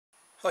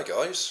Hi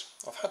guys,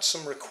 I've had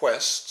some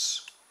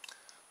requests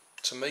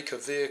to make a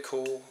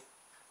vehicle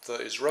that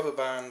is rubber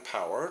band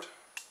powered.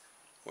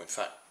 Well, in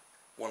fact,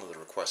 one of the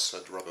requests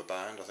said rubber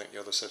band, I think the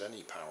other said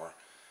any power.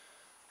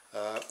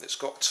 It's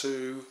got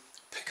to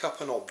pick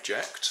up an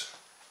object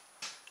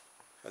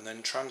and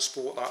then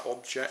transport that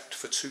object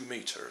for 2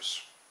 meters.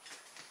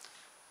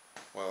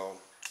 Well,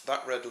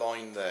 that red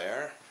line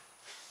there,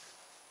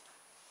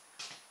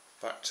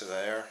 back to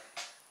there,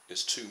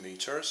 is 2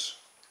 meters.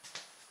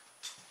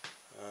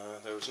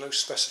 There was no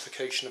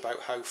specification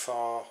about how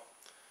far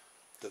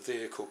the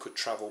vehicle could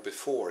travel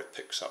before it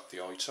picks up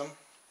the item.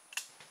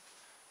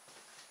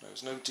 There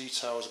was no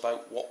details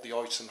about what the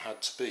item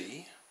had to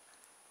be.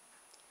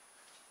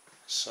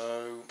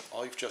 So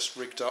I've just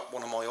rigged up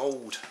one of my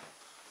old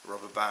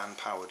rubber band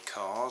powered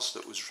cars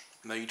that was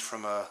made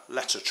from a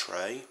letter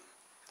tray.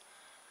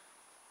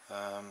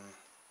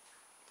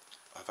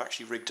 I've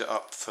actually rigged it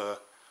up for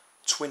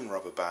twin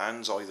rubber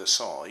bands either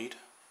side.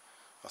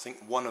 I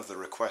think one of the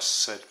requests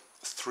said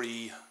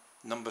 3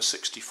 number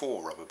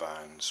 64 rubber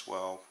bands.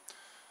 Well,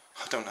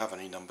 I don't have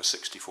any number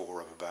 64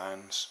 rubber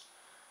bands.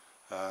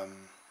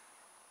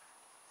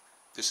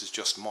 This is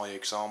just my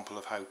example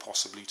of how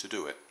possibly to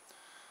do it.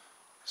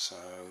 So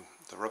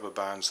the rubber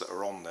bands that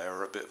are on there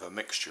are a bit of a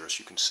mixture. As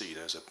you can see,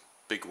 there's a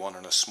big one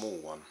and a small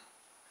one.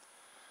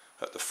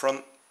 At the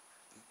front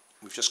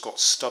we've just got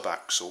stub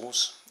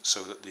axles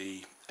so that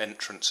the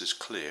entrance is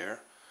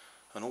clear,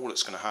 and all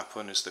that's going to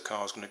happen is the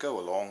car's going to go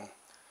along,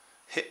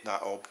 hit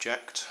that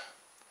object,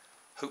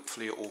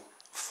 hopefully it will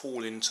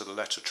fall into the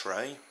letter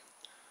tray,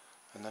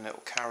 and then it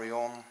will carry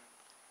on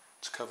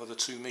to cover the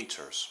 2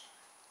 meters.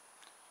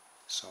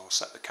 So I'll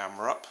set the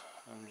camera up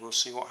and we'll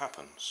see what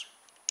happens.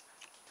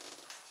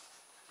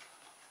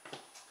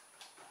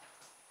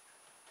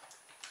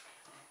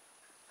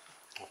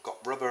 I've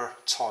got rubber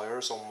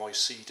tyres on my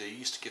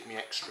CDs to give me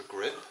extra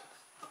grip.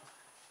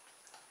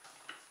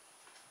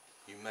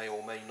 You may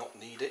or may not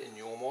need it in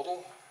your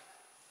model.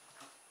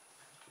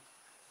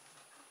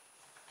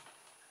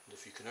 And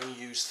if you can only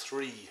use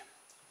 3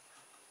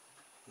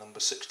 number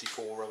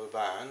 64 rubber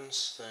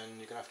bands, then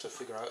you're going to have to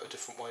figure out a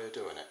different way of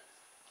doing it.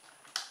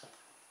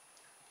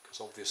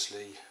 Because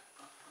obviously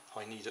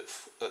I need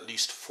at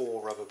least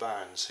 4 rubber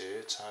bands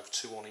here to have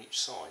 2 on each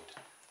side.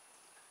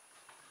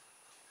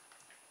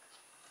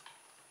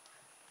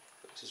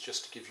 But this is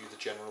just to give you the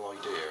general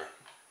idea.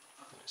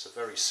 It's a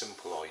very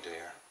simple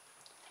idea.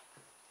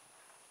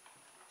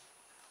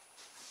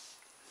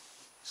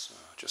 So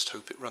I just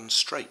hope it runs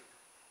straight.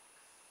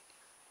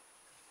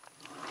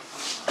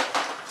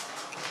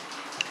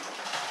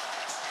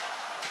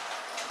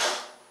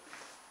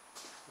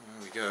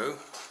 There we go.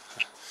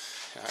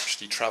 It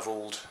actually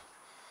travelled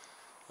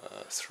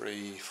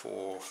 3,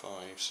 4, 5,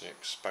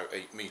 6, about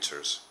 8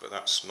 meters, but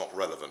that's not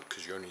relevant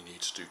because you only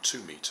need to do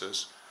 2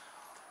 meters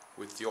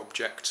with the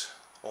object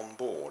on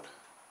board.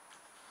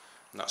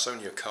 And that's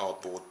only a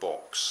cardboard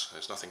box,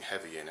 there's nothing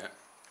heavy in it.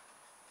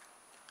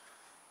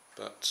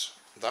 But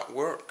that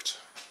worked.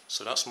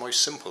 So that's my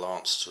simple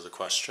answer to the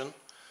question.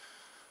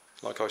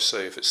 Like I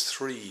say, if it's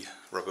 3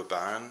 rubber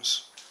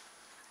bands,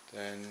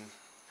 then,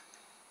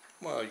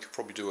 well, you could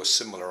probably do a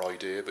similar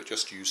idea but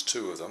just use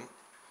 2 of them.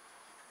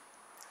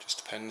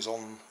 Just depends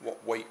on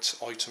what weight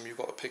item you've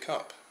got to pick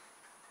up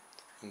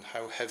and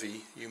how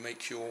heavy you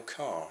make your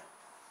car.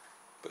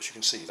 But as you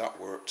can see, that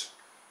worked.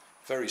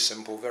 Very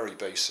simple, very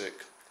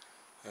basic,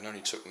 and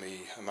only took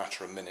me a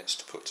matter of minutes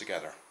to put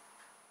together.